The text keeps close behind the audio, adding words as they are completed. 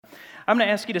I'm going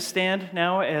to ask you to stand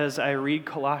now as I read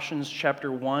Colossians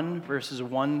chapter 1, verses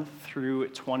 1 through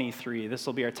 23. This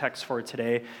will be our text for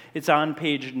today. It's on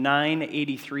page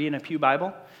 983 in a Pew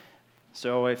Bible.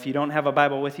 So if you don't have a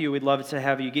Bible with you, we'd love to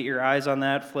have you get your eyes on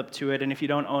that, flip to it. And if you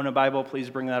don't own a Bible, please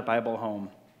bring that Bible home.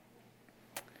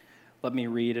 Let me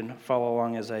read and follow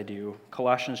along as I do.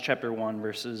 Colossians chapter 1,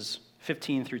 verses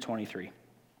 15 through 23.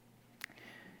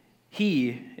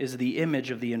 He is the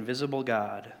image of the invisible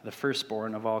God, the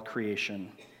firstborn of all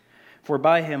creation. For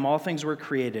by him all things were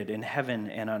created in heaven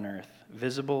and on earth,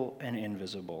 visible and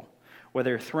invisible.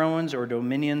 Whether thrones or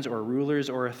dominions or rulers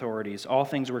or authorities, all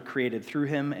things were created through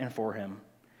him and for him.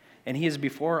 And he is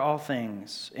before all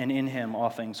things, and in him all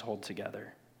things hold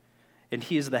together. And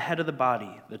he is the head of the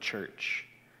body, the church.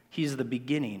 He is the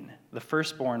beginning, the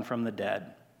firstborn from the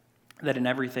dead, that in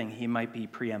everything he might be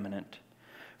preeminent.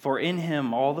 For in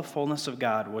him all the fullness of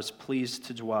God was pleased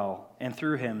to dwell, and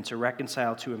through him to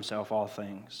reconcile to himself all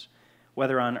things,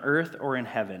 whether on earth or in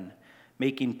heaven,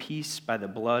 making peace by the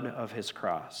blood of his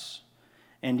cross.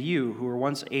 And you, who were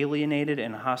once alienated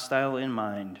and hostile in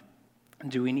mind,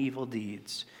 doing evil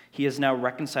deeds, he is now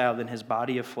reconciled in his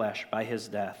body of flesh by his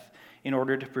death, in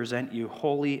order to present you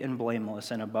holy and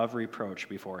blameless and above reproach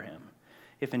before him,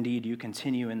 if indeed you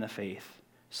continue in the faith,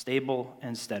 stable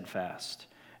and steadfast,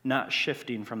 not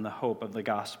shifting from the hope of the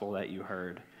gospel that you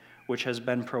heard, which has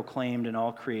been proclaimed in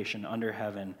all creation under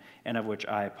heaven, and of which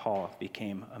I, Paul,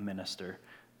 became a minister.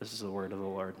 This is the word of the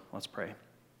Lord. Let's pray.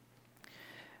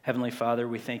 Heavenly Father,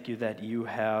 we thank you that you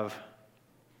have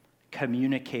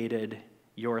communicated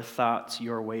your thoughts,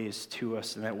 your ways to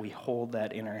us, and that we hold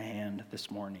that in our hand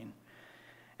this morning.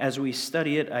 As we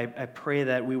study it, I pray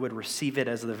that we would receive it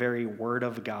as the very word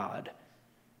of God,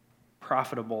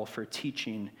 profitable for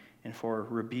teaching and for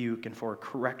rebuke and for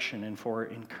correction and for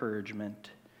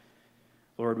encouragement.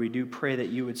 Lord, we do pray that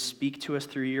you would speak to us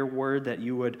through your word, that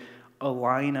you would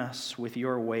align us with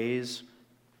your ways.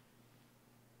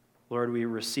 Lord, we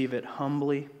receive it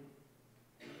humbly.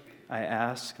 I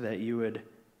ask that you would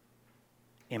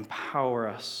empower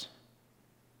us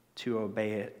to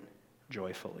obey it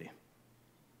joyfully.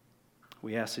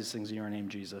 We ask these things in your name,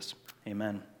 Jesus.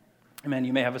 Amen. Amen.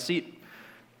 You may have a seat.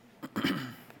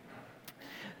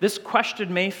 This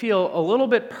question may feel a little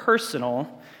bit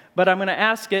personal, but I'm going to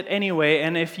ask it anyway.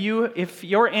 And if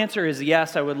your answer is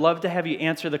yes, I would love to have you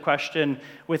answer the question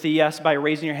with a yes by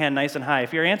raising your hand nice and high.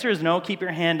 If your answer is no, keep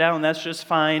your hand down. That's just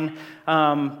fine.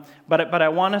 But I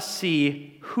want to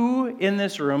see who in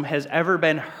this room has ever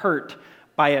been hurt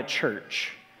by a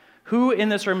church. Who in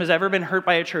this room has ever been hurt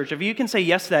by a church? If you can say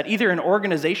yes to that, either an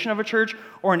organization of a church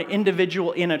or an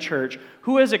individual in a church,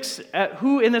 who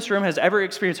in this room has ever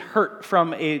experienced hurt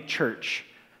from a church?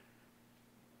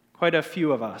 Quite a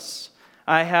few of us.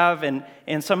 I have, and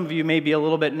some of you may be a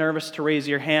little bit nervous to raise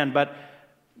your hand, but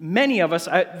many of us,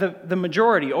 the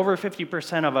majority, over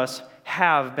 50% of us,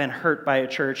 have been hurt by a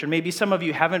church. And maybe some of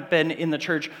you haven't been in the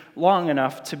church long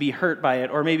enough to be hurt by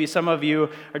it, or maybe some of you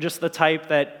are just the type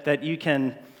that you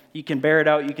can bear it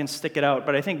out, you can stick it out.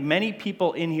 But I think many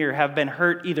people in here have been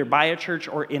hurt either by a church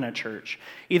or in a church,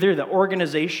 either the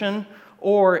organization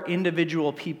or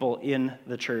individual people in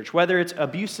the church, whether it's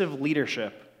abusive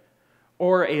leadership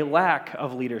or a lack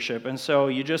of leadership. And so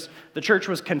the church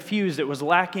was confused, it was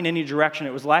lacking any direction,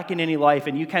 it was lacking any life,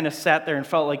 and you kind of sat there and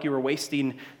felt like you were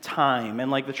wasting time,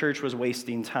 and like the church was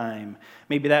wasting time.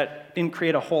 Maybe that didn't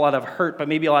create a whole lot of hurt, but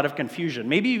maybe a lot of confusion.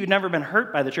 Maybe you've never been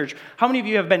hurt by the church. How many of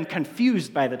you have been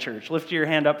confused by the church? Lift your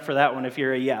hand up for that one if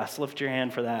you're a yes. Lift your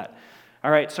hand for that.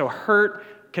 All right, so hurt,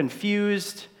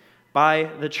 confused by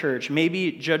the church.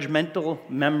 Maybe judgmental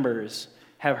members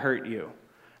have hurt you.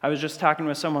 I was just talking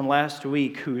with someone last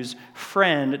week whose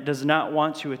friend does not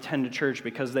want to attend a church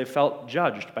because they felt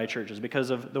judged by churches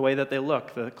because of the way that they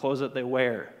look, the clothes that they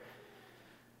wear.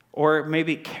 Or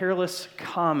maybe careless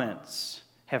comments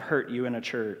have hurt you in a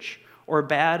church, or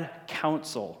bad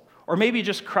counsel, or maybe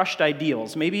just crushed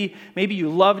ideals. Maybe you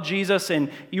love Jesus and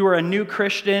you were a new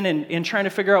Christian and trying to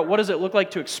figure out what does it look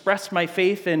like to express my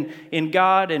faith in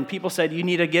God, and people said you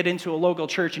need to get into a local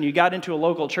church, and you got into a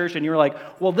local church and you were like,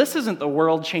 well, this isn't the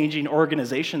world-changing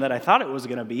organization that I thought it was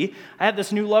going to be. I have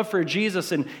this new love for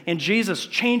Jesus, and Jesus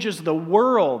changes the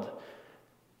world.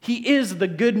 He is the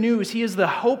good news. He is the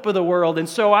hope of the world. And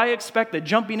so I expect that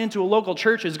jumping into a local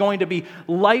church is going to be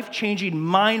life-changing,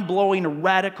 mind-blowing,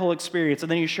 radical experience.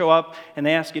 And then you show up and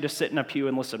they ask you to sit in a pew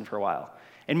and listen for a while.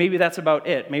 And maybe that's about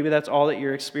it. Maybe that's all that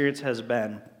your experience has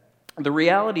been. The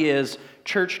reality is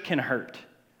church can hurt.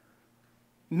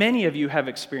 Many of you have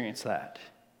experienced that.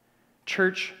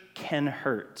 Church can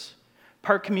hurt.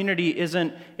 Park Community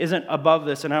isn't above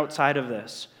this and outside of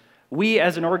this. We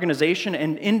as an organization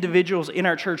and individuals in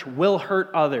our church will hurt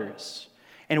others.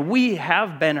 And we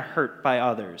have been hurt by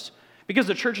others because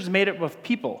the church is made up of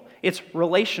people. It's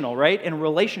relational, right? And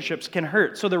relationships can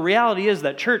hurt. So the reality is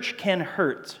that church can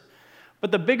hurt.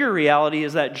 But the bigger reality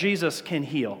is that Jesus can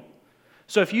heal.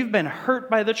 So if you've been hurt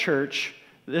by the church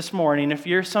this morning, if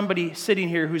you're somebody sitting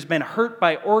here who's been hurt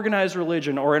by organized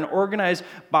religion or an organized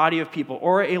body of people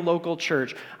or a local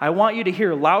church, I want you to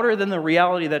hear louder than the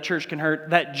reality that church can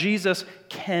hurt, that Jesus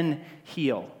can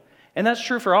heal. And that's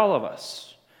true for all of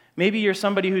us. Maybe you're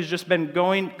somebody who's just been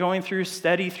going through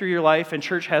steady through your life and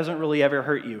church hasn't really ever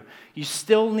hurt you. You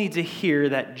still need to hear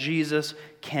that Jesus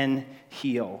can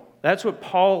heal. That's what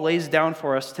Paul lays down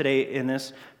for us today in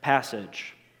this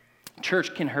passage.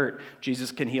 Church can hurt,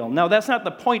 Jesus can heal. Now, that's not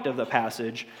the point of the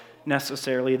passage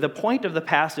necessarily. The point of the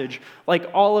passage,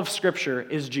 like all of Scripture,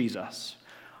 is Jesus.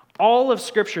 All of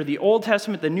Scripture, the Old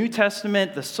Testament, the New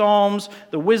Testament, the Psalms,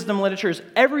 the wisdom literatures,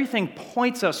 everything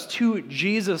points us to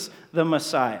Jesus, the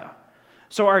Messiah.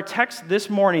 So our text this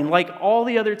morning, like all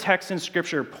the other texts in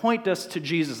Scripture, point us to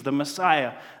Jesus, the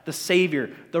Messiah, the Savior,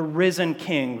 the risen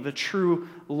King, the true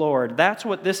Lord. That's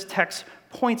what this text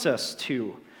points us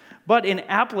to. But in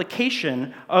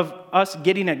application of us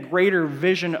getting a greater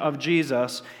vision of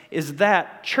Jesus is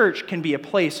that church can be a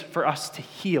place for us to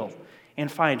heal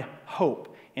and find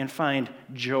hope and find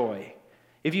joy.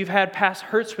 If you've had past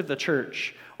hurts with the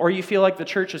church, or you feel like the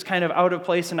church is kind of out of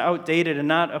place and outdated and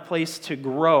not a place to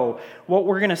grow, what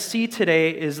we're going to see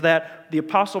today is that the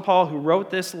Apostle Paul, who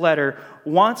wrote this letter,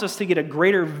 wants us to get a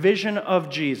greater vision of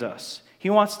Jesus. He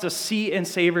wants to see and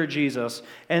savor Jesus,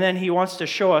 and then he wants to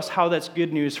show us how that's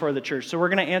good news for the church. So we're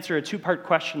going to answer a two-part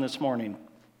question this morning.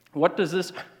 What does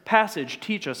this passage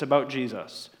teach us about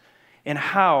Jesus? And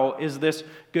how is this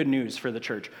good news for the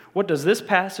church? What does this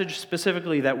passage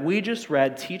specifically that we just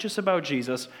read teach us about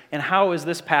Jesus? And how is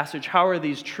this passage, how are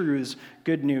these truths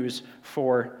good news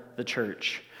for the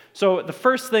church? So the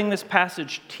first thing this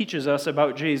passage teaches us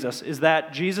about Jesus is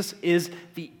that Jesus is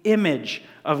the image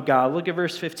of God. Look at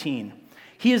verse 15.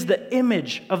 He is the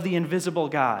image of the invisible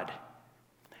God.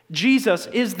 Jesus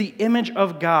is the image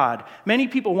of God. Many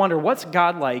people wonder, what's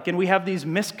God like? And we have these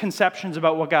misconceptions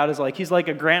about what God is like. He's like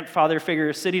a grandfather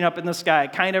figure sitting up in the sky,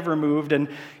 kind of removed, and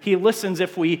he listens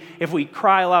if we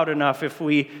cry loud enough, if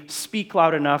we speak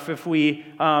loud enough, if we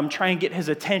try and get his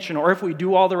attention, or if we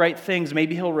do all the right things,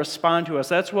 maybe he'll respond to us.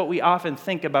 That's what we often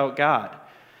think about God.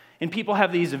 And people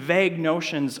have these vague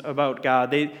notions about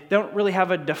God. They don't really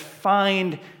have a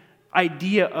defined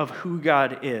idea of who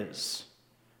God is.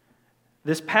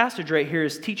 This passage right here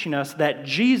is teaching us that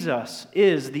Jesus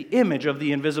is the image of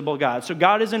the invisible God. So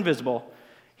God is invisible.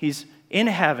 He's in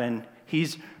heaven.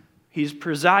 He's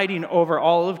presiding over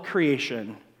all of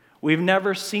creation. We've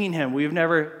never seen him. We've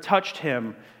never touched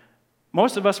him.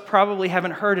 Most of us probably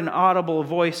haven't heard an audible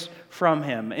voice from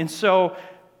him. And so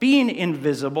being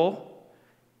invisible,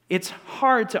 it's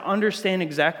hard to understand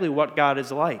exactly what God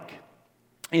is like.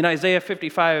 In Isaiah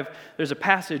 55, there's a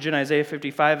passage in Isaiah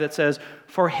 55 that says,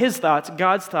 "For his thoughts,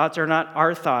 God's thoughts, are not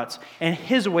our thoughts, and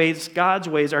his ways, God's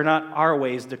ways, are not our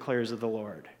ways, declares the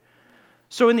Lord."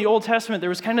 So in the Old Testament, there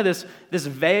was kind of this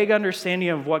vague understanding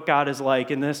of what God is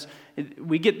like, and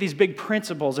we get these big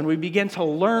principles, and we begin to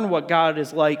learn what God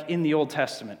is like in the Old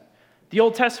Testament. The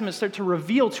Old Testament starts to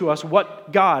reveal to us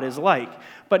what God is like.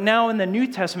 But now in the New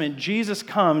Testament, Jesus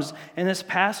comes, and this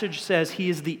passage says he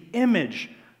is the image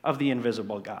of the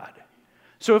invisible God.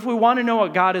 So if we want to know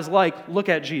what God is like, look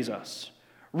at Jesus.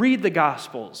 Read the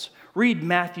Gospels. Read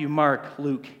Matthew, Mark,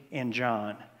 Luke, and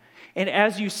John. And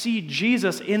as you see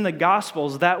Jesus in the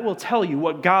Gospels, that will tell you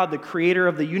what God, the creator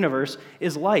of the universe,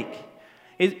 is like.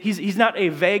 He's not a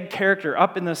vague character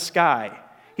up in the sky.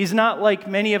 He's not like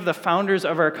many of the founders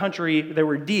of our country that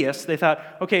were deists. They thought,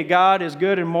 okay, God is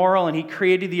good and moral, and he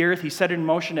created the earth, he set it in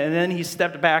motion, and then he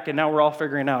stepped back, and now we're all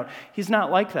figuring it out. He's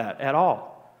not like that at all.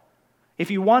 If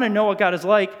you want to know what God is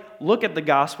like, look at the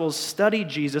Gospels, study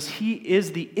Jesus. He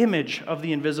is the image of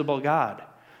the invisible God.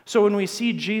 So when we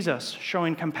see Jesus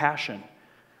showing compassion,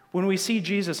 when we see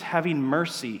Jesus having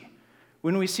mercy,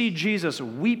 when we see Jesus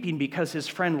weeping because his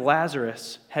friend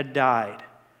Lazarus had died,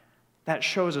 that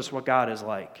shows us what God is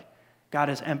like. God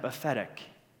is empathetic.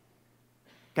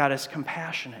 God is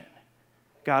compassionate.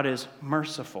 God is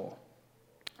merciful.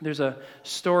 There's a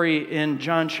story in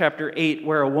John chapter 8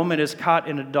 where a woman is caught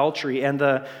in adultery, and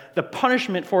the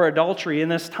punishment for adultery in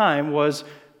this time was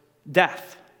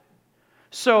death.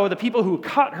 So the people who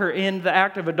caught her in the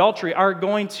act of adultery are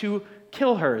going to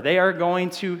kill her. They are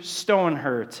going to stone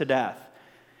her to death.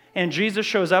 And Jesus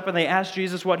shows up, and they ask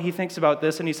Jesus what he thinks about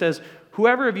this, and he says,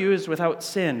 "Whoever of you is without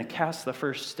sin, cast the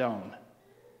first stone."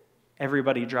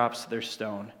 everybody drops their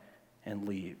stone and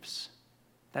leaves.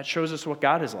 That shows us what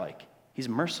God is like. He's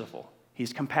merciful.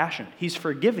 He's compassionate. He's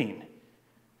forgiving.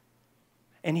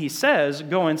 And he says,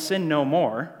 go and sin no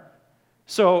more.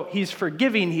 So he's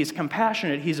forgiving, he's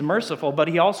compassionate, he's merciful, but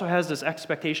he also has this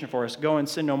expectation for us, go and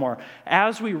sin no more.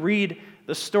 As we read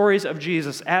the stories of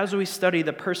Jesus, as we study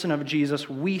the person of Jesus,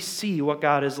 we see what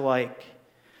God is like.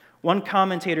 One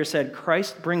commentator said,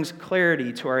 Christ brings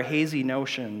clarity to our hazy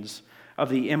notions of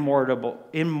the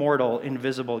immortal,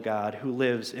 invisible God who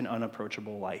lives in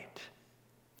unapproachable light.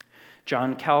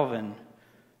 John Calvin,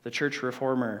 the church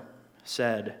reformer,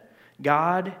 said,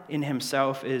 God in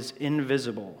himself is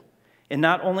invisible, and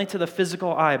not only to the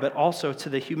physical eye, but also to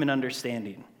the human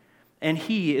understanding. And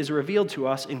he is revealed to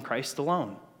us in Christ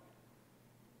alone.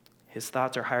 His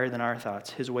thoughts are higher than our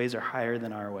thoughts. His ways are higher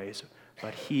than our ways.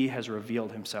 But he has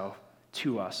revealed himself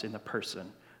to us in the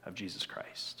person of Jesus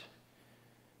Christ.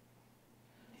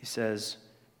 He says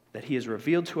that he is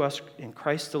revealed to us in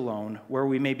Christ alone, where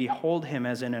we may behold him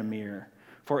as in a mirror.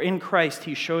 For in Christ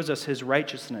he shows us his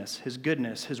righteousness, his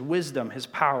goodness, his wisdom, his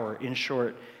power, in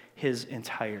short, his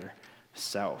entire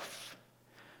self.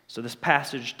 So this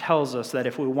passage tells us that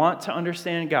if we want to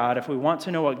understand God, if we want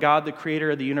to know what God, the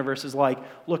creator of the universe, is like,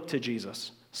 look to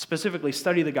Jesus. Specifically,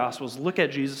 study the Gospels, look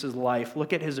at Jesus' life,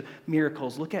 look at his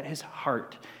miracles, look at his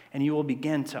heart, and you will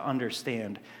begin to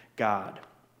understand God.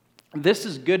 This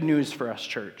is good news for us,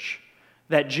 church,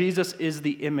 that Jesus is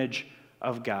the image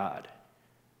of God.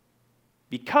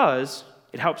 Because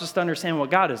it helps us to understand what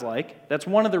God is like. That's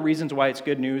one of the reasons why it's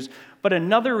good news. But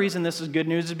another reason this is good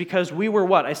news is because we were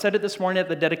what? I said it this morning at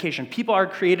the dedication. People are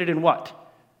created in what?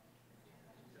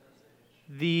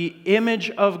 The image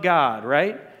of God,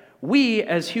 right? We,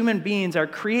 as human beings, are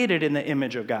created in the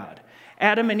image of God.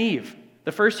 Adam and Eve,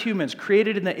 the first humans,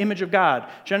 created in the image of God.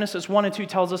 Genesis 1 and 2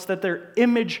 tells us that they're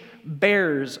image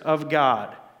bearers of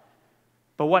God.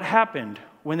 But what happened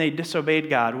when they disobeyed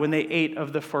God, when they ate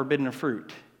of the forbidden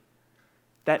fruit?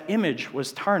 That image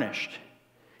was tarnished.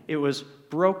 It was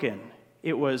broken.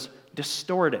 It was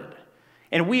distorted.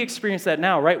 And we experience that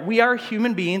now, right? We are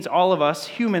human beings, all of us,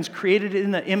 humans created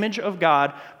in the image of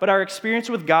God, but our experience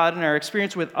with God and our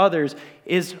experience with others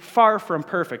is far from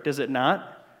perfect, is it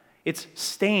not? It's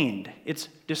stained. It's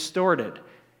distorted.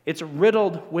 It's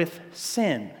riddled with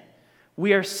sin.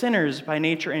 We are sinners by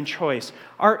nature and choice.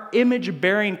 Our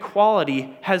image-bearing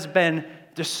quality has been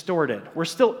distorted. We're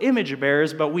still image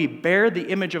bearers, but we bear the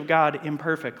image of God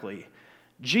imperfectly.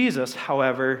 Jesus,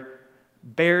 however,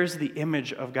 bears the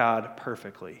image of God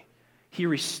perfectly. He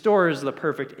restores the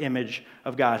perfect image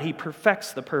of God. He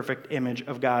perfects the perfect image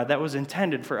of God that was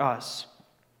intended for us.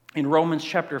 In Romans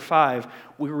chapter 5,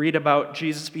 we read about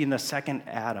Jesus being the second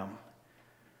Adam.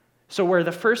 So where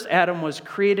the first Adam was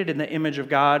created in the image of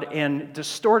God and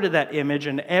distorted that image,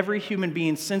 and every human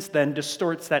being since then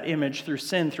distorts that image through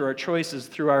sin, through our choices,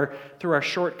 through our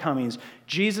shortcomings,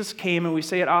 Jesus came, and we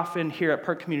say it often here at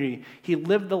Park Community, he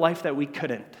lived the life that we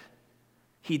couldn't.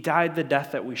 He died the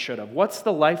death that we should have. What's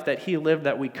the life that he lived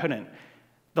that we couldn't?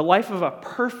 The life of a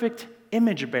perfect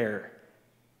image bearer.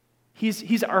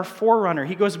 He's our forerunner.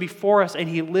 He goes before us and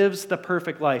he lives the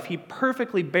perfect life. He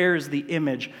perfectly bears the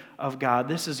image of God.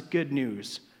 This is good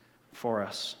news for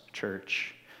us,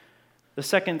 church. The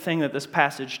second thing that this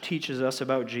passage teaches us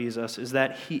about Jesus is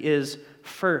that he is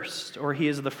first, or he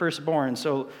is the firstborn.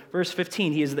 So verse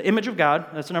 15, he is the image of God.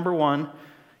 That's number one.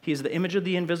 He is the image of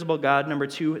the invisible God. Number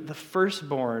two, the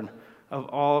firstborn of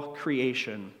all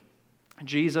creation.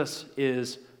 Jesus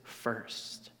is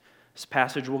first. This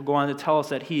passage will go on to tell us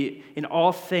that he, in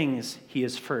all things, he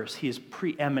is first. He is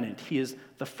preeminent. He is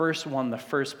the first one, the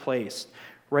first place.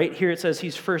 Right here it says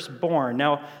he's firstborn.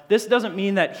 Now, this doesn't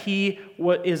mean that he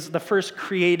is the first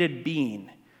created being.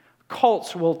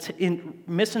 Cults will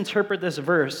misinterpret this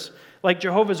verse, like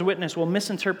Jehovah's Witness will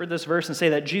misinterpret this verse and say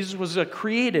that Jesus was a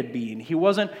created being. He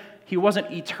wasn't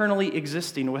eternally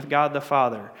existing with God the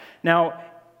Father. Now,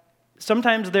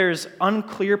 sometimes there's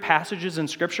unclear passages in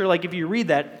Scripture. Like if you read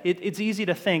that, it's easy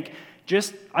to think,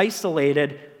 just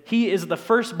isolated, he is the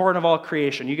firstborn of all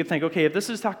creation. You could think, okay, if this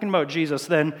is talking about Jesus,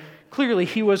 then clearly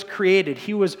he was created.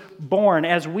 He was born.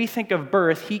 As we think of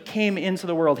birth, he came into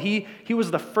the world. He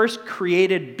was the first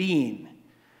created being.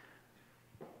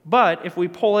 But if we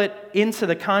pull it into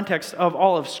the context of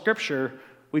all of Scripture,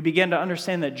 we begin to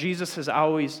understand that Jesus has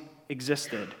always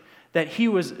existed. That he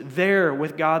was there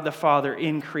with God the Father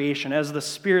in creation as the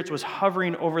Spirit was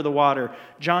hovering over the water.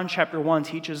 John chapter 1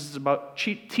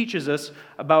 teaches us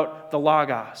about the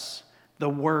Logos, the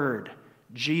Word,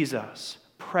 Jesus,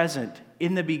 present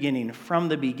in the beginning, from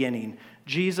the beginning.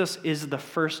 Jesus is the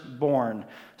firstborn.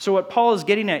 So what Paul is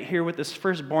getting at here with this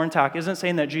firstborn talk isn't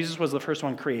saying that Jesus was the first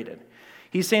one created.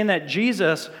 He's saying that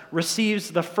Jesus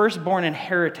receives the firstborn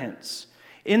inheritance.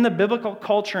 In the biblical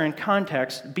culture and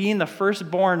context, being the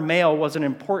firstborn male was an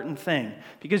important thing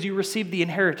because you received the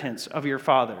inheritance of your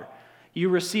father. You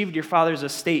received your father's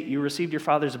estate. You received your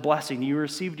father's blessing. You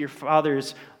received your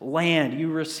father's land. You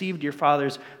received your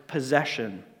father's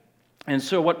possession. And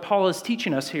so what Paul is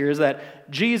teaching us here is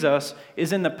that Jesus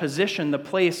is in the position, the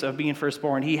place of being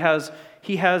firstborn. He has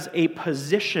a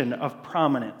position of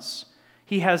prominence.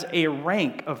 He has a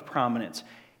rank of prominence.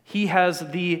 He has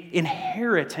the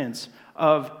inheritance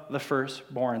of the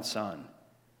firstborn son.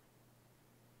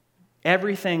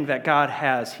 Everything that God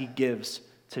has, he gives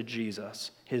to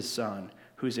Jesus, his son,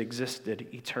 who's existed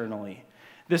eternally.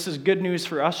 This is good news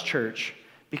for us, church,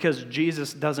 because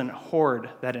Jesus doesn't hoard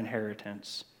that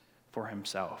inheritance for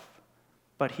himself,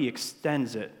 but he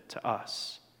extends it to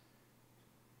us.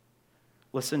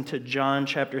 Listen to John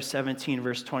chapter 17,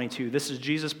 verse 22. This is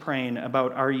Jesus praying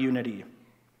about our unity.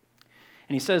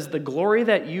 And he says, "The glory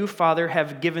that you, Father,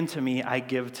 have given to me, I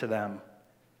give to them."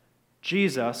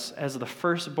 Jesus, as the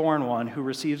firstborn one who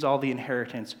receives all the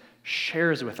inheritance,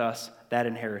 shares with us that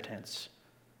inheritance.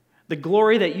 "The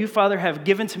glory that you, Father, have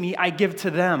given to me, I give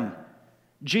to them."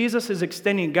 Jesus is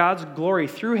extending God's glory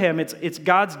through him. It's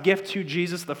God's gift to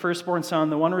Jesus, the firstborn son,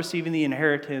 the one receiving the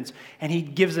inheritance, and he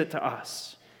gives it to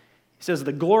us. He says,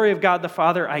 "The glory of God the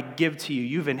Father I give to you."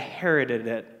 You've inherited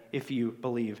it if you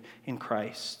believe in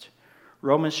Christ.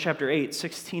 Romans chapter 8,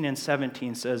 16 and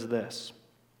 17 says this,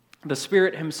 "The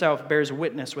Spirit himself bears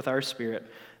witness with our spirit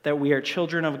that we are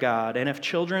children of God, and if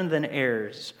children, then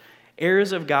heirs,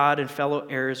 heirs of God and fellow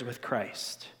heirs with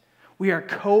Christ." We are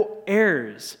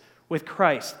co-heirs with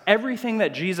Christ. Everything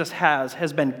that Jesus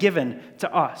has been given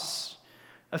to us.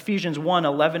 Ephesians 1,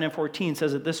 11 and 14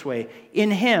 says it this way, "In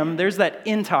him," there's that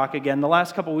in talk again. The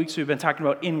last couple weeks we've been talking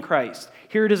about in Christ.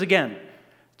 Here it is again.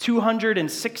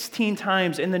 216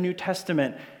 times in the New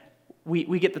Testament,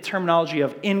 we get the terminology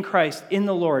of in Christ, in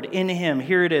the Lord, in him.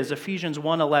 Here it is, Ephesians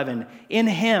 1:11. In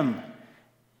him,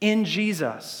 in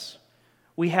Jesus,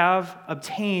 we have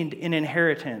obtained an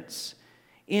inheritance.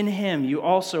 In him, you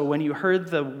also, when you heard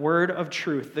the word of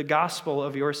truth, the gospel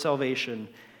of your salvation,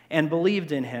 and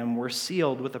believed in him, were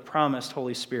sealed with the promised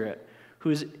Holy Spirit,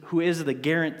 who is the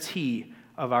guarantee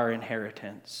of our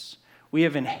inheritance. We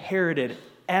have inherited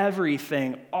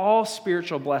everything, all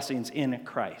spiritual blessings in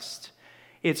Christ.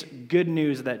 It's good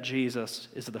news that Jesus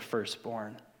is the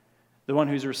firstborn, the one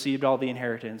who's received all the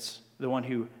inheritance, the one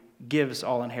who gives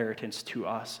all inheritance to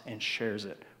us and shares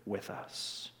it with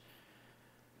us.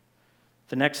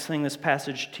 The next thing this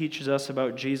passage teaches us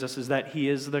about Jesus is that he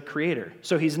is the creator.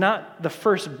 So he's not the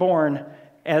firstborn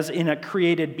as in a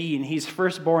created being. He's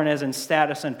firstborn as in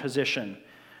status and position.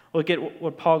 Look at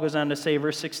what Paul goes on to say,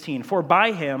 verse 16. "For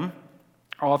by him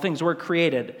all things were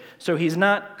created." So he's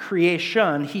not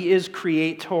creation, he is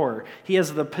creator. He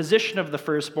has the position of the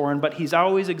firstborn, but he's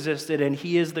always existed and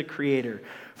he is the creator.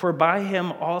 "For by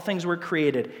him all things were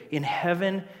created in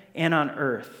heaven and on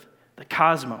earth," the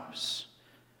cosmos,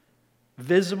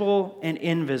 visible and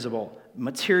invisible,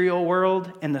 material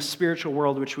world and the spiritual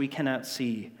world which we cannot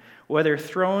see. Whether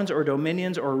thrones or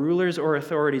dominions or rulers or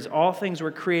authorities, all things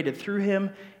were created through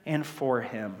him and for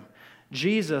him.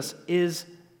 Jesus is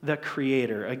the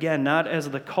creator. Again, not as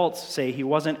the cults say, he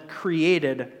wasn't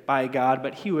created by God,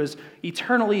 but he was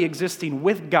eternally existing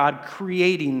with God,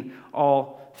 creating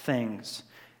all things.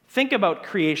 Think about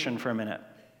creation for a minute.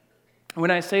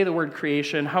 When I say the word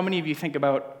creation, how many of you think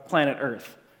about planet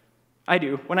Earth? I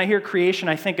do. When I hear creation,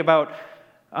 I think about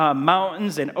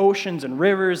mountains and oceans and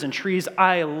rivers and trees.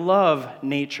 I love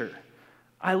nature.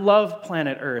 I love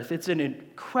planet Earth. It's an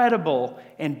incredible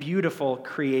and beautiful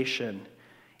creation.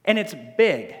 And it's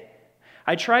big.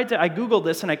 I Googled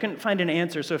this and I couldn't find an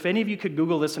answer. So if any of you could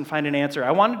Google this and find an answer,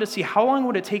 I wanted to see how long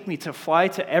would it take me to fly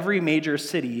to every major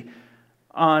city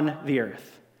on the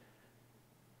earth?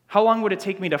 How long would it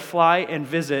take me to fly and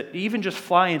visit, even just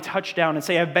fly and touch down and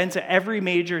say, I've been to every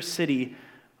major city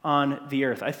on the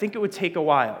earth? I think it would take a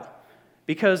while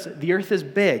because the earth is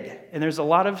big and there's a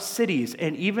lot of cities.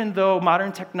 And even though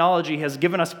modern technology has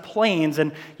given us planes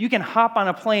and you can hop on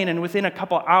a plane and within a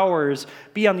couple hours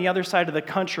be on the other side of the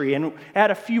country, and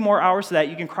add a few more hours to that,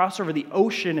 you can cross over the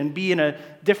ocean and be on a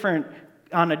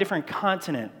different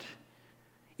continent.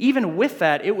 Even with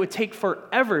that, it would take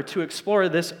forever to explore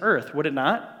this earth, would it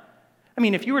not? I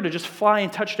mean, if you were to just fly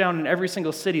and touch down in every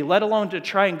single city, let alone to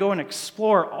try and go and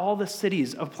explore all the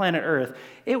cities of planet Earth,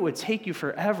 it would take you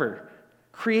forever.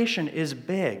 Creation is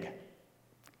big.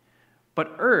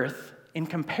 But Earth, in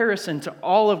comparison to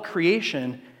all of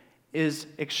creation, is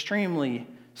extremely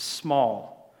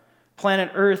small.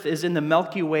 Planet Earth is in the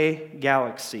Milky Way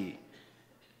galaxy.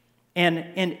 And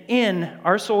in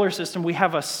our solar system, we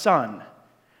have a sun.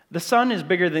 The sun is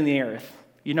bigger than the Earth.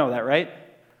 You know that, right?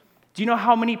 Do you know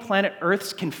how many planet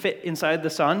Earths can fit inside the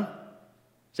sun?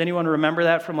 Does anyone remember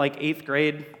that from like 8th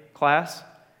grade class?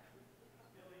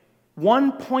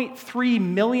 1.3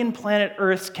 million planet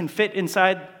Earths can fit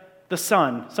inside the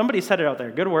sun. Somebody said it out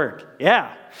there. Good work.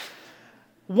 Yeah.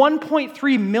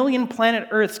 1.3 million planet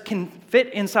Earths can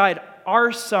fit inside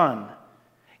our sun.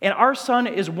 And our sun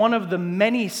is one of the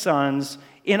many suns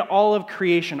in all of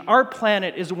creation. Our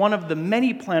planet is one of the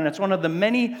many planets, one of the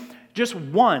many, just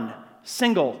one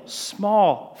single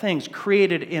small things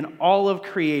created in all of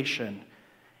creation.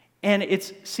 And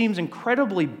it seems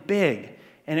incredibly big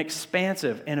and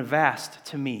expansive and vast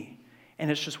to me.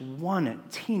 And it's just one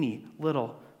teeny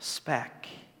little speck.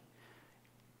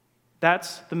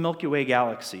 That's the Milky Way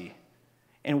galaxy.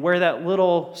 And where that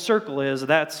little circle is,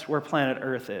 that's where planet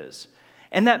Earth is.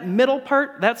 And that middle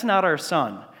part, that's not our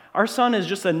sun. Our sun is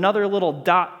just another little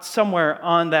dot somewhere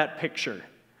on that picture.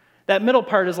 That middle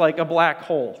part is like a black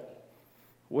hole.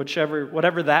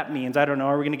 Whatever that means, I don't know.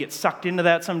 Are we going to get sucked into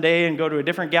that someday and go to a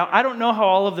different I don't know how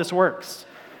all of this works.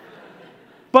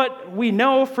 But we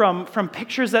know from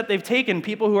pictures that they've taken,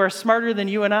 people who are smarter than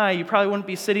you and I, you probably wouldn't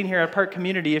be sitting here at Park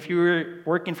Community if you were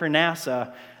working for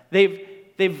NASA.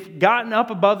 They've gotten up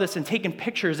above this and taken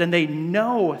pictures, and they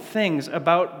know things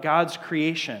about God's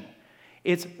creation.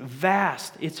 It's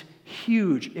vast, it's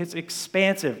huge, it's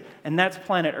expansive, and that's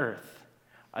planet Earth.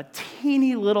 A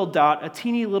teeny little dot, a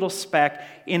teeny little speck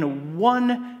in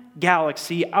one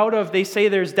galaxy out of, they say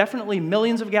there's definitely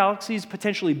millions of galaxies,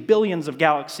 potentially billions of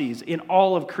galaxies in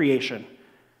all of creation.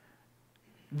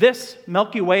 This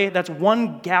Milky Way, that's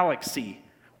one galaxy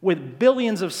with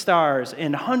billions of stars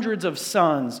and hundreds of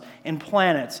suns and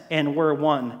planets, and we're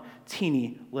one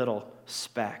teeny little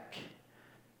speck.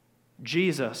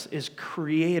 Jesus is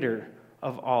creator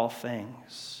of all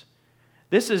things.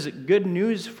 This is good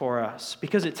news for us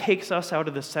because it takes us out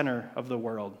of the center of the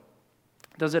world.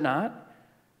 Does it not?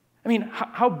 I mean,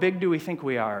 how big do we think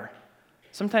we are?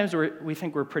 Sometimes we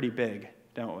think we're pretty big,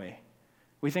 don't we?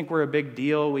 We think we're a big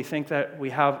deal. We think that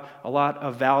we have a lot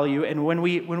of value. And when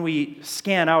we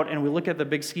scan out and we look at the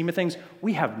big scheme of things,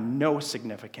 we have no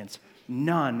significance,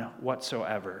 none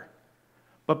whatsoever.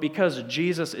 But because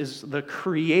Jesus is the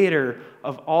creator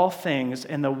of all things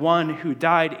and the one who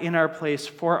died in our place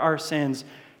for our sins,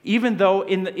 even though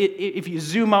if you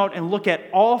zoom out and look at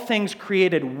all things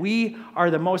created, we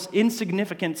are the most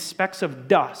insignificant specks of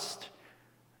dust,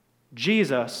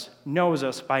 Jesus knows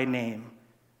us by name.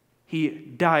 He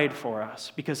died for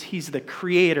us because he's the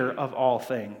creator of all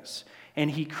things. And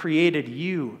he created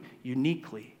you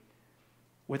uniquely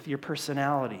with your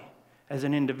personality as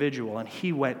an individual, and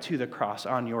he went to the cross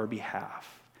on your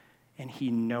behalf, and he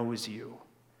knows you,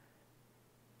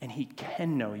 and he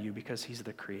can know you because he's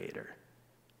the creator.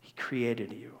 He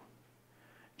created you.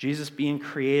 Jesus being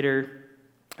creator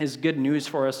is good news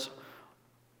for us,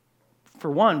 for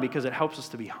one, because it helps us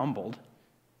to be humbled.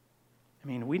 I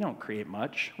mean, we don't create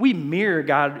much. We mirror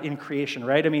God in creation,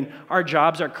 right? I mean, our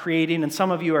jobs are creating, and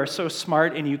some of you are so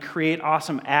smart and you create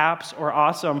awesome apps or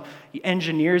awesome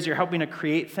engineers. You're helping to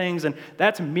create things, and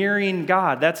that's mirroring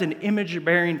God. That's an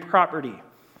image-bearing property.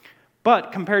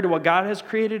 But compared to what God has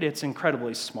created, it's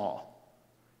incredibly small.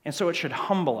 And so it should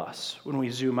humble us when we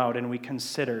zoom out and we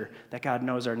consider that God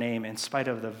knows our name in spite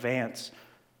of the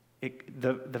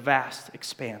vast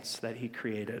expanse that he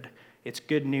created. It's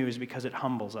good news because it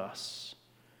humbles us.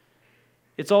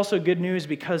 It's also good news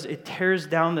because it tears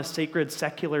down the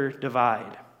sacred-secular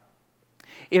divide.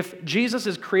 If Jesus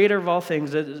is creator of all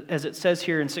things, as it says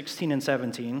here in 16 and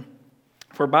 17,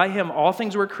 for by him all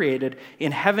things were created,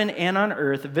 in heaven and on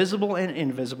earth, visible and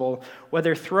invisible,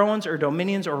 whether thrones or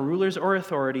dominions or rulers or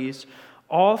authorities,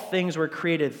 all things were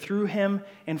created through him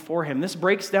and for him. This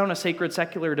breaks down a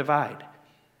sacred-secular divide.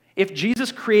 If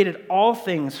Jesus created all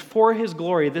things for his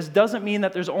glory, this doesn't mean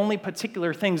that there's only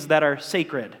particular things that are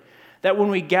sacred. That when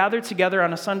we gather together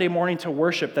on a Sunday morning to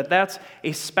worship, that's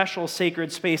a special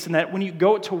sacred space, and that when you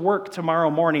go to work tomorrow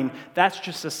morning, that's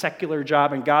just a secular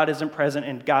job and God isn't present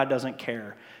and God doesn't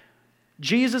care.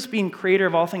 Jesus being creator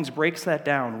of all things breaks that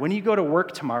down. When you go to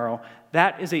work tomorrow,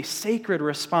 that is a sacred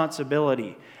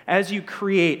responsibility. As you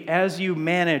create, as you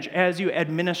manage, as you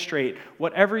administrate,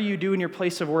 whatever you do in your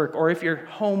place of work, or if you're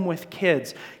home with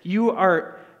kids, you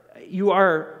are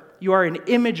an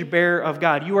image bearer of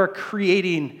God. You are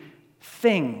creating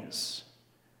things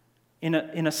in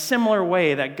a similar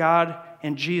way that God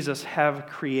and Jesus have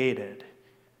created.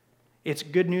 It's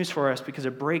good news for us because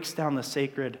it breaks down the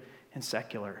sacred and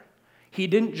secular. He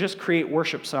didn't just create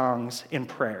worship songs and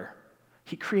prayer.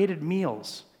 He created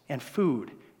meals and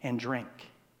food and drink.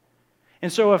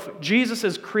 And so if Jesus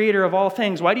is creator of all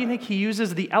things, why do you think he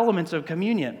uses the elements of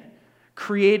communion,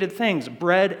 created things,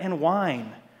 bread and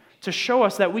wine, to show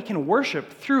us that we can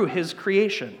worship through his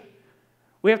creation?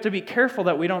 We have to be careful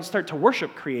that we don't start to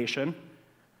worship creation,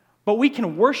 but we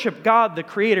can worship God the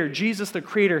creator, Jesus the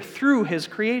creator, through his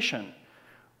creation.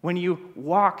 When you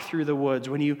walk through the woods,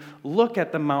 when you look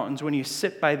at the mountains, when you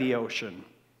sit by the ocean,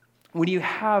 when you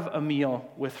have a meal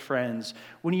with friends,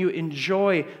 when you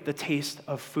enjoy the taste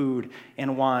of food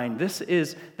and wine, this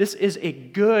is a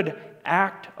good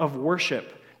act of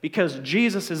worship because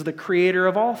Jesus is the creator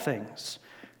of all things.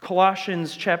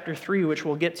 Colossians chapter 3, which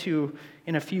we'll get to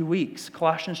in a few weeks,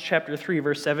 Colossians chapter 3,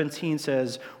 verse 17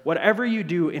 says, "Whatever you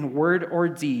do in word or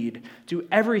deed, do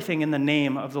everything in the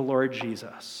name of the Lord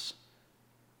Jesus."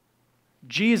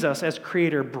 Jesus, as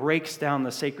creator, breaks down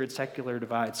the sacred-secular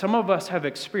divide. Some of us have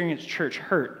experienced church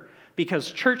hurt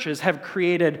because churches have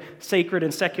created sacred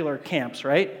and secular camps,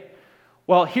 right?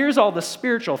 Well, here's all the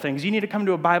spiritual things. You need to come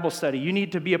to a Bible study. You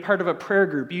need to be a part of a prayer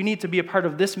group. You need to be a part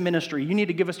of this ministry. You need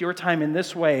to give us your time in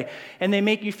this way. And they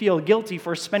make you feel guilty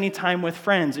for spending time with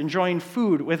friends, enjoying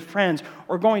food with friends,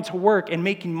 or going to work and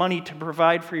making money to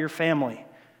provide for your family.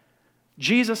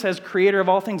 Jesus, as creator of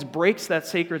all things, breaks that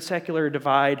sacred-secular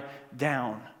divide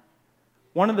down.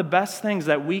 One of the best things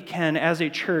that we can, as a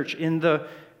church,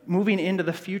 moving into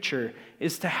the future,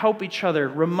 is to help each other,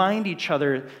 remind each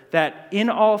other that in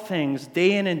all things,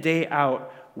 day in and day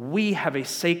out, we have a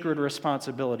sacred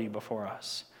responsibility before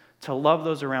us to love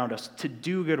those around us, to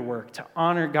do good work, to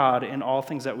honor God in all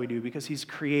things that we do, because he's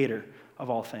creator of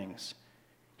all things.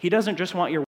 He doesn't just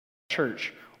want your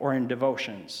church or in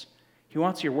devotions. He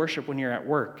wants your worship when you're at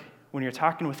work, when you're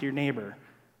talking with your neighbor,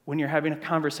 when you're having a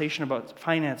conversation about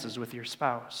finances with your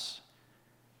spouse.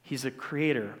 He's the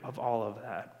creator of all of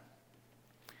that.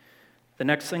 The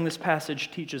next thing this passage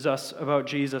teaches us about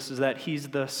Jesus is that he's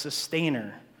the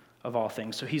sustainer of all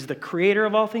things. So he's the creator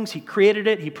of all things. He created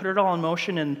it. He put it all in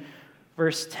motion in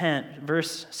verse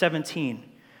 17.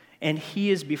 And he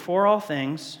is before all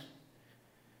things,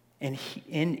 and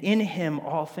in him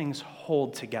all things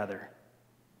hold together.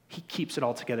 He keeps it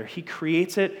all together. He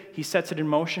creates it, he sets it in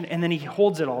motion, and then he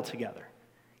holds it all together.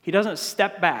 He doesn't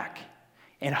step back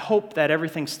and hope that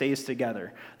everything stays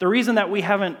together. The reason that we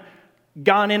haven't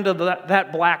gone into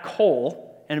that black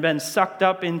hole and been sucked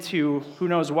up into who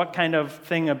knows what kind of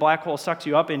thing a black hole sucks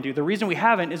you up into, the reason we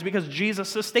haven't is because Jesus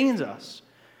sustains us.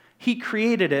 He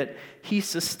created it, he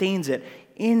sustains it.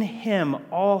 In him,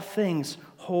 all things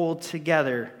hold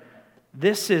together.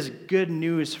 This is good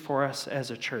news for us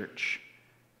as a church.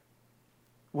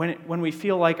 When we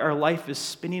feel like our life is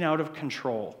spinning out of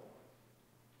control,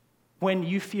 when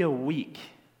you feel weak,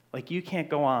 like you can't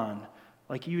go on,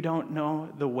 like you don't know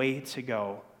the way to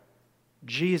go,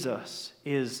 Jesus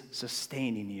is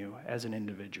sustaining you as an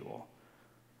individual.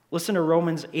 Listen to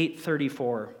Romans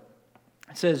 8:34.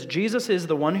 It says, Jesus is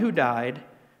the one who died,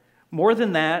 more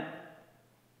than that,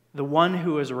 the one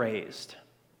who was raised,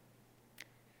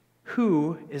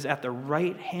 who is at the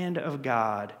right hand of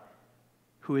God,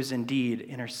 who is indeed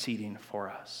interceding for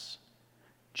us.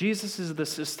 Jesus is the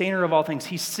sustainer of all things.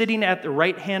 He's sitting at the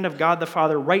right hand of God the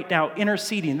Father right now,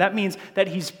 interceding. That means that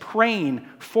he's praying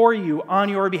for you on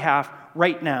your behalf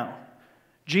right now.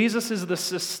 Jesus is the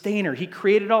sustainer. He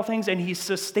created all things and he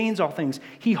sustains all things.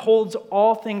 He holds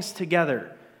all things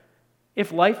together.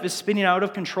 If life is spinning out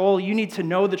of control, you need to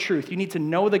know the truth. You need to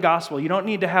know the gospel. You don't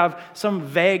need to have some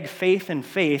vague faith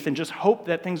and just hope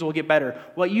that things will get better.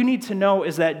 What you need to know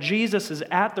is that Jesus is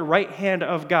at the right hand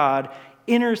of God,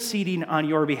 interceding on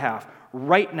your behalf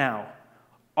right now,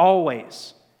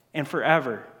 always and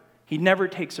forever. He never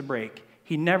takes a break.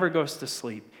 He never goes to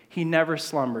sleep. He never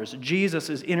slumbers. Jesus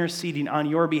is interceding on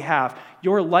your behalf.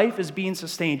 Your life is being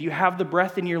sustained. You have the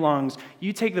breath in your lungs.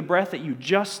 You take the breath that you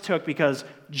just took because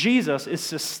Jesus is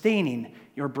sustaining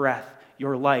your breath,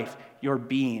 your life, your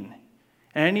being.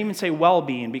 And I didn't even say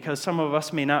well-being because some of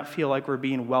us may not feel like we're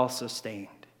being well-sustained.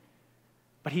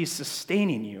 But he's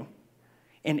sustaining you.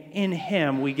 And in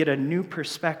him, we get a new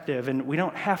perspective, and we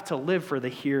don't have to live for the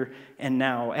here and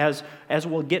now, as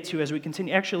we'll get to as we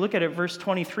continue. Actually, look at it, verse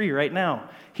 23 right now.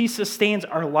 He sustains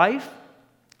our life.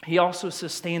 He also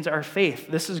sustains our faith.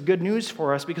 This is good news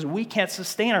for us because we can't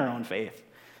sustain our own faith.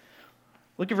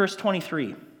 Look at verse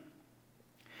 23.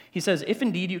 He says, if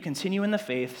indeed you continue in the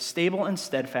faith, stable and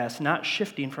steadfast, not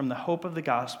shifting from the hope of the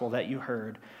gospel that you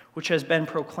heard, which has been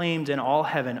proclaimed in all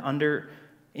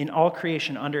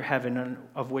creation under heaven,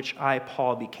 of which I,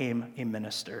 Paul, became a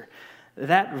minister.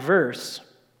 That verse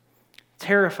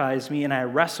terrifies me, and I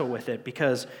wrestle with it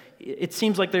because it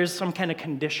seems like there's some kind of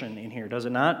condition in here, does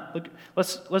it not? Look,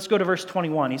 let's go to verse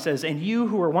 21. He says, "And you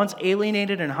who were once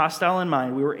alienated and hostile in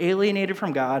mind, we were alienated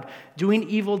from God, doing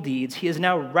evil deeds. He is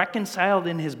now reconciled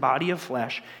in his body of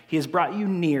flesh. He has brought you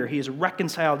near. He has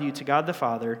reconciled you to God the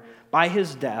Father by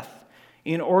his death,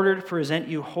 in order to present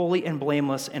you holy and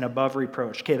blameless and above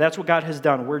reproach." Okay, that's what God has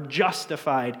done. We're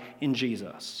justified in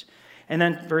Jesus. And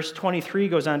then verse 23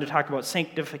 goes on to talk about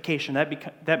sanctification.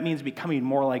 That means becoming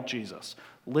more like Jesus,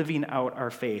 living out our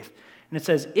faith. And it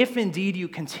says, "If indeed you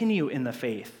continue in the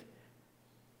faith,"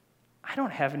 I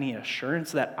don't have any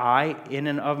assurance that I, in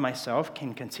and of myself,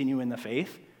 can continue in the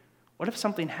faith. What if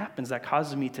something happens that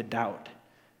causes me to doubt?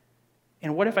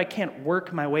 And what if I can't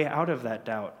work my way out of that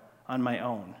doubt on my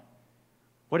own?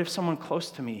 What if someone close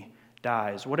to me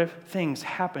dies? What if things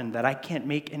happen that I can't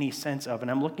make any sense of, and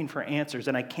I'm looking for answers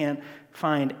and I can't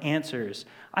find answers?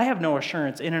 I have no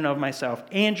assurance in and of myself.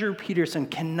 Andrew Peterson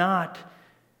cannot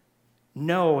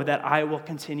know that I will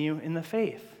continue in the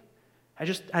faith.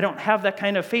 I don't have that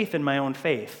kind of faith in my own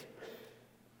faith.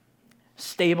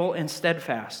 Stable and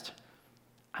steadfast.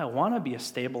 I want to be a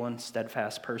stable and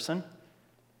steadfast person.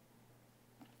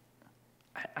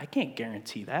 I can't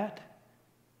guarantee that.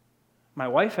 My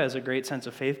wife has a great sense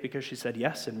of faith because she said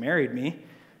yes and married me.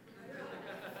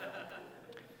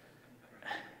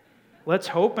 Let's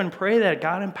hope and pray that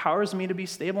God empowers me to be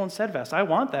stable and steadfast. I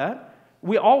want that.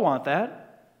 We all want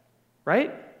that,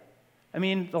 right? I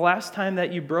mean, the last time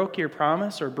that you broke your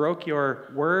promise or broke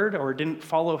your word or didn't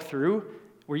follow through,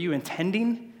 were you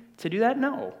intending to do that?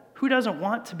 No. Who doesn't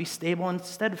want to be stable and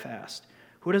steadfast?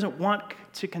 Who doesn't want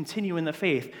to continue in the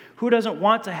faith? Who doesn't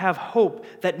want to have hope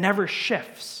that never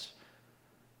shifts?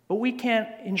 But we can't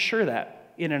ensure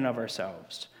that in and of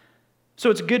ourselves. So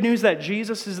it's good news that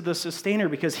Jesus is the sustainer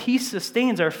because he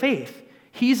sustains our faith.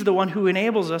 He's the one who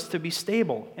enables us to be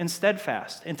stable and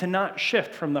steadfast and to not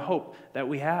shift from the hope that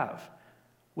we have.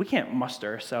 We can't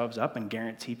muster ourselves up and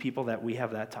guarantee people that we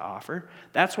have that to offer.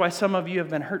 That's why some of you have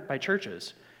been hurt by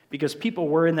churches, because people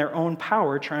were in their own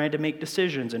power trying to make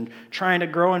decisions and trying to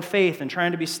grow in faith and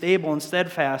trying to be stable and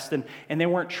steadfast, and they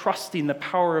weren't trusting the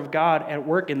power of God at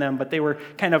work in them, but they were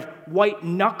kind of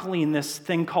white-knuckling this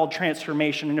thing called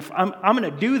transformation. And if I'm going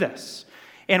to do this,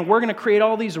 and we're going to create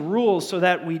all these rules so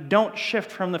that we don't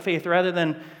shift from the faith, rather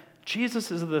than Jesus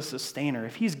is the sustainer.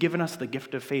 If he's given us the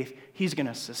gift of faith, he's going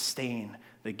to sustain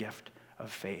the gift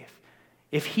of faith.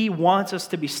 If he wants us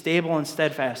to be stable and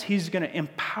steadfast, he's going to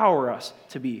empower us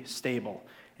to be stable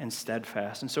and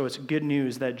steadfast. And so it's good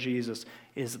news that Jesus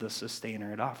is the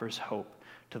sustainer. It offers hope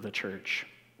to the church.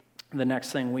 The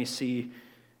next thing we see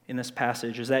in this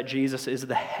passage is that Jesus is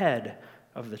the head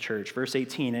of the church. Verse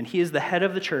 18, "And he is the head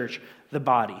of the church, the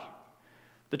body."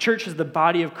 The church is the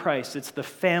body of Christ. It's the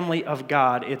family of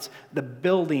God. It's the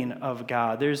building of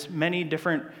God. There's many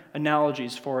different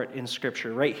analogies for it in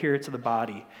Scripture. Right here, it's the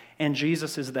body. And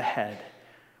Jesus is the head.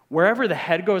 Wherever the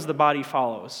head goes, the body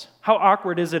follows. How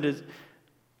awkward is it?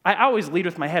 I always lead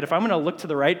with my head. If I'm going to look to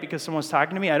the right because someone's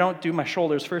talking to me, I don't do my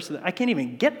shoulders first. I can't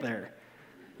even get there.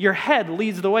 Your head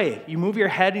leads the way. You move your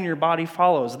head and your body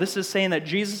follows. This is saying that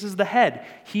Jesus is the head.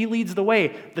 He leads the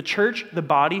way. The church, the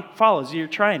body, follows. You're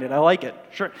trying it. I like it.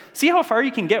 Sure. See how far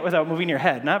you can get without moving your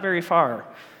head. Not very far.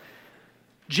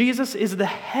 Jesus is the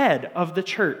head of the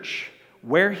church.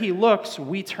 Where he looks,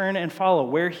 we turn and follow.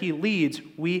 Where he leads,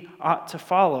 we ought to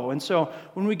follow. And so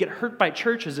when we get hurt by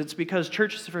churches, it's because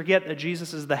churches forget that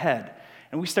Jesus is the head.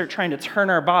 And we start trying to turn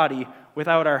our body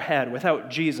without our head, without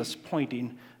Jesus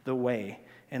pointing the way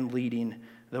and leading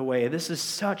the way. This is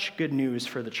such good news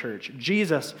for the church.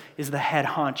 Jesus is the head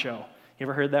honcho. You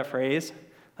ever heard that phrase?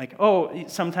 Like,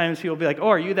 sometimes people will be like,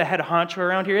 are you the head honcho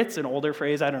around here? It's an older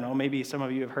phrase. I don't know. Maybe some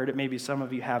of you have heard it. Maybe some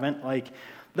of you haven't. Like,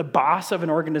 the boss of an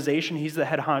organization, he's the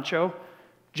head honcho.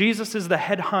 Jesus is the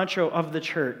head honcho of the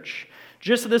church.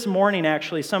 Just this morning,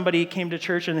 actually, somebody came to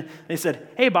church and they said,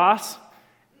 "Hey, boss."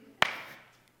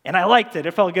 And I liked it.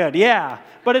 It felt good. Yeah,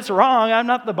 but it's wrong. I'm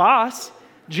not the boss.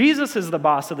 Jesus is the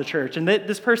boss of the church, and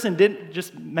this person didn't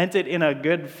just meant it in a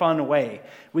good, fun way.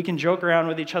 We can joke around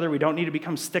with each other. We don't need to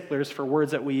become sticklers for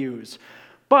words that we use.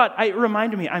 But it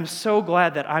reminded me, I'm so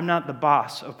glad that I'm not the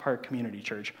boss of Park Community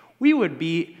Church. We would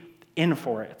be in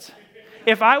for it.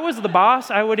 If I was the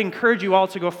boss, I would encourage you all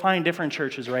to go find different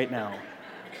churches right now.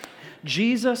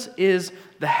 Jesus is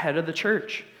the head of the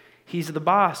church. He's the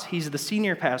boss. He's the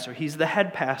senior pastor. He's the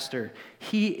head pastor.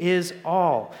 He is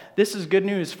all. This is good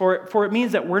news, for it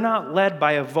means that we're not led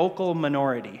by a vocal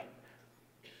minority.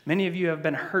 Many of you have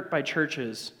been hurt by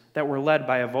churches that were led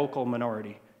by a vocal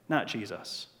minority, not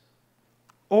Jesus.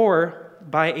 Or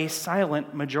by a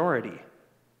silent majority.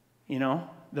 You know,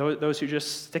 those who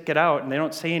just stick it out and they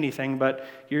don't say anything, but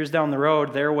years down the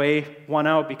road, their way won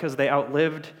out because they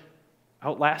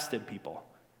outlasted people.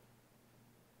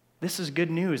 This is good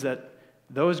news that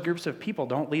those groups of people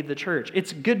don't lead the church.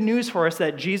 It's good news for us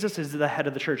that Jesus is the head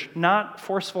of the church, not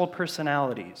forceful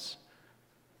personalities.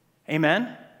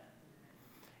 Amen?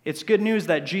 It's good news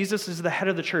that Jesus is the head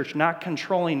of the church, not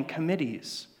controlling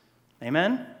committees.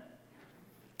 Amen?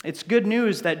 It's good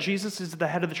news that Jesus is the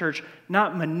head of the church,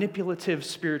 not manipulative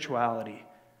spirituality.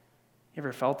 You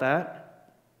ever felt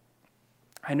that?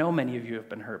 I know many of you have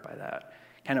been hurt by that.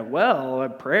 Kind of, a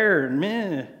prayer,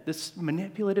 this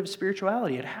manipulative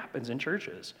spirituality, it happens in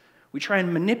churches. We try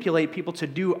and manipulate people to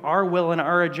do our will and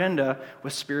our agenda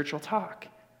with spiritual talk.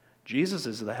 Jesus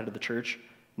is the head of the church,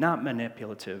 not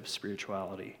manipulative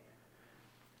spirituality.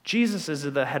 Jesus is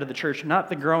the head of the church, not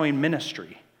the growing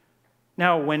ministry.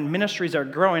 Now, when ministries are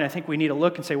growing, I think we need to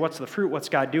look and say, what's the fruit? What's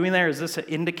God doing there? Is this an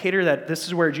indicator that this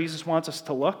is where Jesus wants us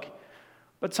to look?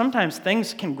 But sometimes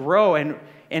things can grow, and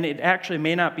it actually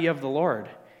may not be of the Lord.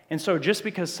 And so just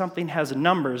because something has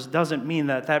numbers doesn't mean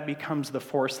that that becomes the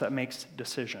force that makes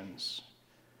decisions.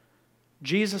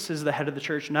 Jesus is the head of the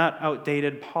church, not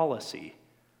outdated policy.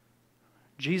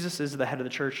 Jesus is the head of the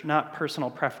church, not personal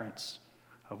preference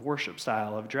of worship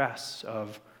style, of dress,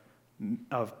 of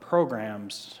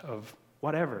programs, of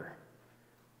whatever.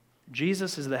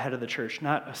 Jesus is the head of the church,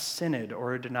 not a synod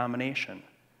or a denomination.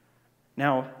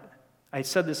 Now, I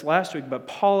said this last week, but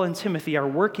Paul and Timothy are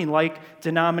working like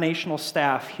denominational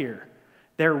staff here.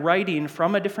 They're writing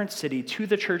from a different city to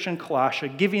the church in Colossae,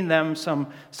 giving them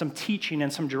some teaching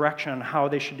and some direction on how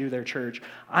they should do their church.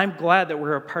 I'm glad that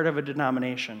we're a part of a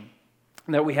denomination,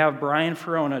 that we have Brian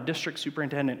Ferrona, district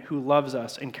superintendent, who loves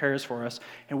us and cares for us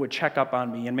and would check up on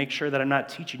me and make sure that I'm not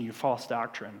teaching you false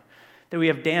doctrine. That we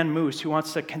have Dan Moose, who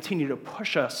wants to continue to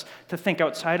push us to think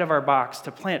outside of our box,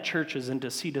 to plant churches and to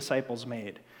see disciples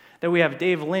made. That we have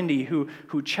Dave Lindy,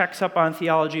 who checks up on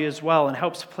theology as well and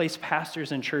helps place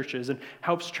pastors in churches and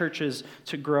helps churches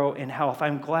to grow in health.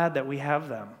 I'm glad that we have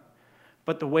them.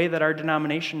 But the way that our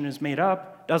denomination is made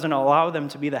up doesn't allow them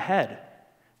to be the head.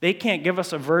 They can't give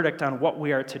us a verdict on what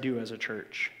we are to do as a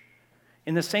church.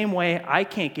 In the same way, I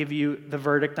can't give you the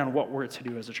verdict on what we're to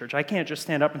do as a church. I can't just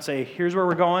stand up and say, here's where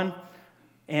we're going,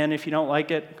 and if you don't like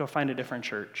it, go find a different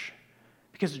church.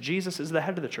 Because Jesus is the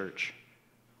head of the church.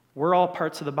 We're all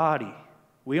parts of the body.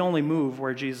 We only move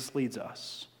where Jesus leads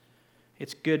us.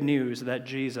 It's good news that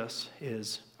Jesus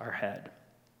is our head.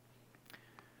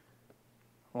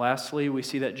 Lastly, we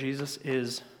see that Jesus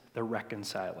is the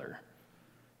reconciler.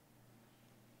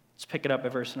 Let's pick it up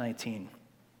at verse 19.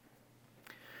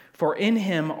 For in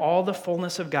him all the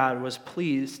fullness of God was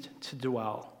pleased to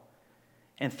dwell,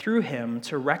 and through him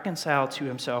to reconcile to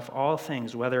himself all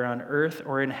things, whether on earth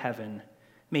or in heaven,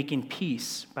 making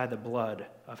peace by the blood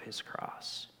of his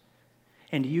cross.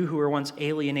 And you who were once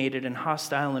alienated and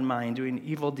hostile in mind, doing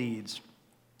evil deeds,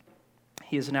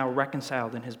 he is now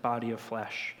reconciled in his body of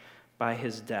flesh by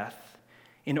his death,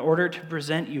 in order to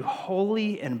present you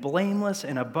holy and blameless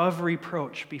and above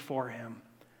reproach before him.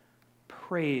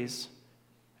 Praise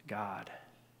God.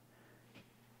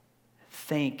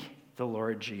 Thank the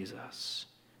Lord Jesus.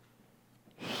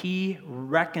 He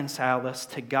reconciled us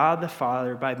to God the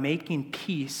Father by making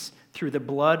peace through the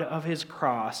blood of his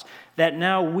cross, that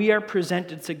now we are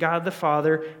presented to God the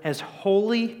Father as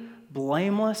holy,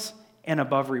 blameless, and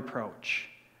above reproach.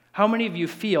 How many of you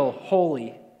feel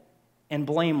holy and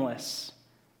blameless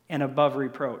and above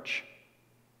reproach?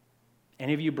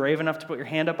 Any of you brave enough to put your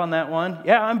hand up on that one?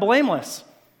 Yeah, I'm blameless.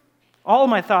 All of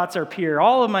my thoughts are pure.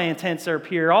 All of my intents are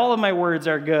pure. All of my words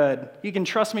are good. You can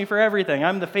trust me for everything.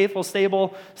 I'm the faithful,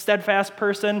 stable, steadfast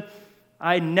person.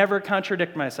 I never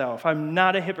contradict myself. I'm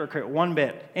not a hypocrite one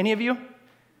bit. Any of you?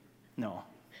 No,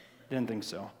 didn't think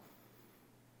so.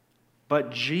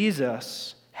 But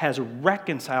Jesus has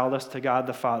reconciled us to God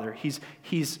the Father.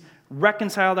 He's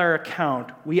reconciled our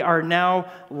account. We are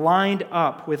now lined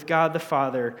up with God the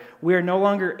Father. We are no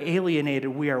longer alienated.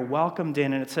 We are welcomed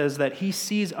in. And it says that he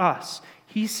sees us.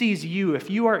 He sees you. If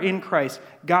you are in Christ,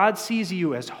 God sees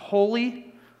you as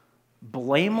holy,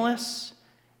 blameless,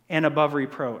 and above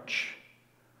reproach.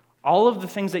 All of the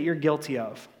things that you're guilty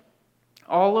of,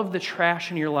 all of the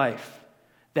trash in your life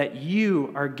that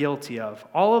you are guilty of,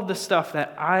 all of the stuff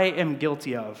that I am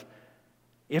guilty of,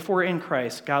 if we're in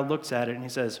Christ, God looks at it and he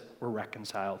says, we're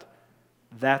reconciled.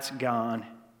 That's gone.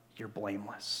 You're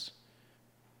blameless.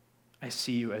 I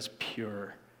see you as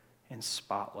pure and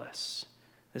spotless.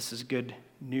 This is good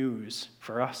news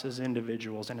for us as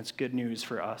individuals, and it's good news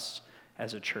for us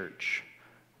as a church.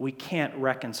 We can't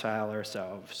reconcile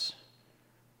ourselves.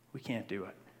 We can't do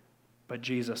it. But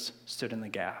Jesus stood in the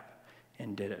gap,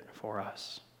 and did it for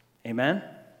us. Amen?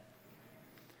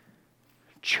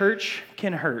 Church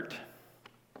can hurt.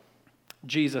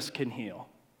 Jesus can heal.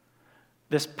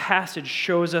 This passage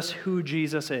shows us who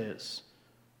Jesus is.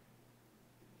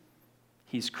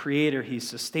 He's creator, he's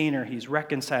sustainer, he's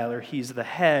reconciler, he's the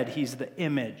head, he's the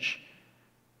image.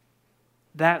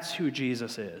 That's who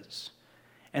Jesus is.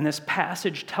 And this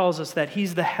passage tells us that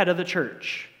he's the head of the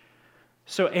church.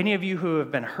 So any of you who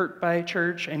have been hurt by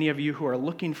church, any of you who are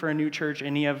looking for a new church,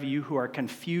 any of you who are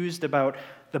confused about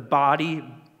the body,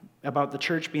 about the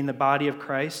church being the body of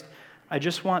Christ, I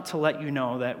just want to let you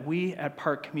know that we at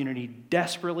Park Community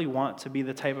desperately want to be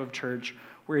the type of church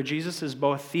where Jesus is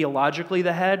both theologically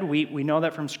the head, we know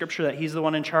that from Scripture that he's the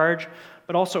one in charge,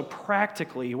 but also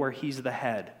practically where he's the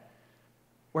head,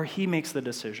 where he makes the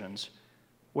decisions,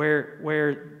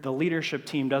 where the leadership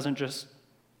team doesn't just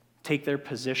take their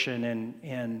position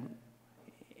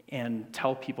and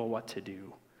tell people what to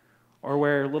do, or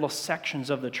where little sections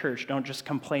of the church don't just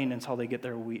complain until they get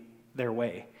their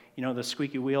way. You know, the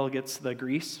squeaky wheel gets the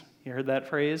grease. You heard that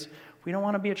phrase? We don't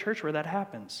want to be a church where that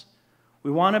happens. We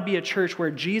want to be a church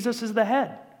where Jesus is the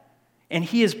head, and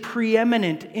he is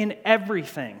preeminent in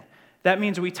everything. That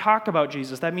means we talk about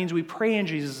Jesus. That means we pray in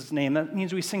Jesus' name. That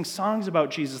means we sing songs about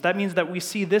Jesus. That means that we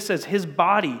see this as his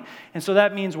body. And so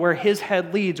that means where his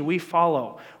head leads, we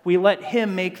follow. We let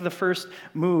him make the first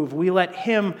move. We let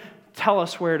him tell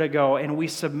us where to go, and we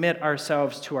submit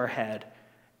ourselves to our head.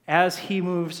 As he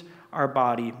moves, our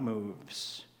body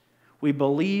moves. We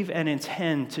believe and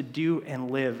intend to do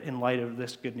and live in light of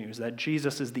this good news, that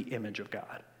Jesus is the image of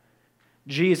God.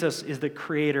 Jesus is the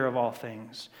creator of all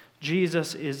things.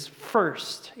 Jesus is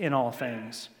first in all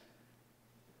things.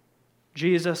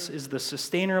 Jesus is the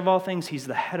sustainer of all things. He's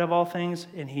the head of all things,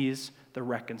 and he's the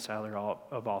reconciler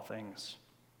of all things.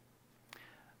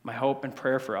 My hope and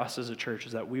prayer for us as a church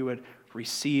is that we would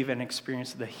receive and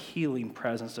experience the healing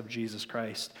presence of Jesus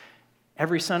Christ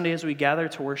every Sunday as we gather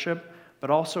to worship, but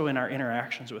also in our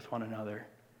interactions with one another.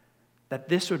 That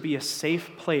this would be a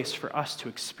safe place for us to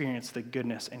experience the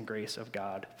goodness and grace of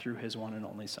God through his one and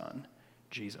only Son,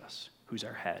 Jesus, who's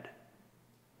our head.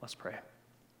 Let's pray.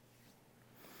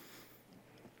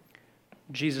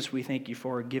 Jesus, we thank you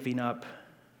for giving up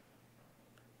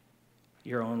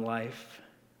your own life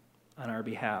on our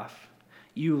behalf.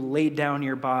 You laid down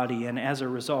your body, and as a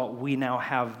result, we now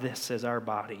have this as our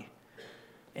body,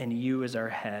 and you as our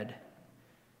head.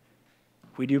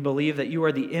 We do believe that you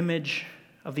are the image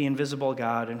of the invisible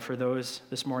God, and for those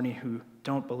this morning who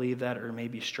don't believe that or may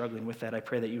be struggling with that, I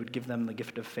pray that you would give them the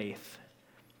gift of faith.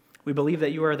 We believe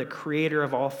that you are the creator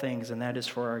of all things, and that is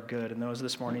for our good. And those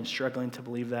this morning struggling to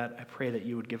believe that, I pray that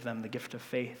you would give them the gift of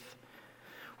faith.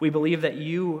 We believe that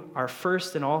you are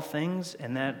first in all things,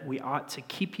 and that we ought to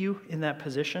keep you in that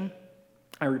position.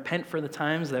 I repent for the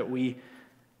times that we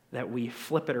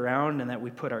flip it around and that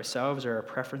we put ourselves or our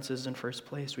preferences in first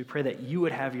place. We pray that you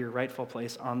would have your rightful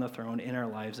place on the throne in our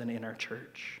lives and in our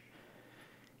church.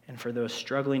 And for those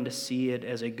struggling to see it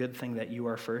as a good thing that you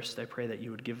are first, I pray that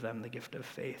you would give them the gift of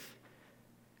faith.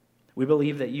 We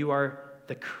believe that you are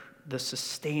the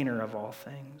sustainer of all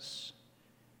things.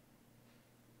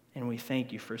 And we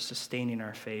thank you for sustaining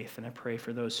our faith. And I pray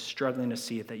for those struggling to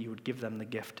see it, that you would give them the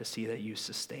gift to see that you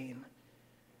sustain.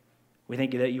 We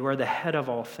thank you that you are the head of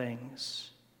all things.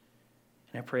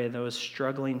 And I pray those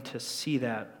struggling to see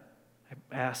that,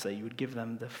 I ask that you would give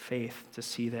them the faith to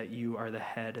see that you are the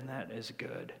head, and that is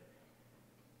good.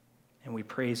 And we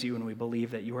praise you and we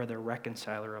believe that you are the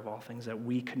reconciler of all things, that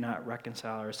we could not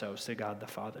reconcile ourselves to God the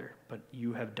Father, but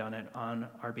you have done it on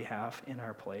our behalf in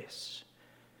our place.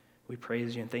 We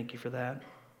praise you and thank you for that.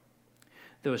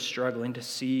 Those struggling to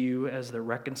see you as the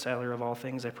reconciler of all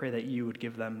things, I pray that you would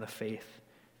give them the faith,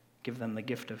 give them the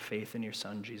gift of faith in your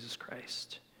Son, Jesus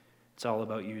Christ. It's all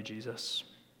about you, Jesus.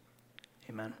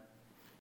 Amen.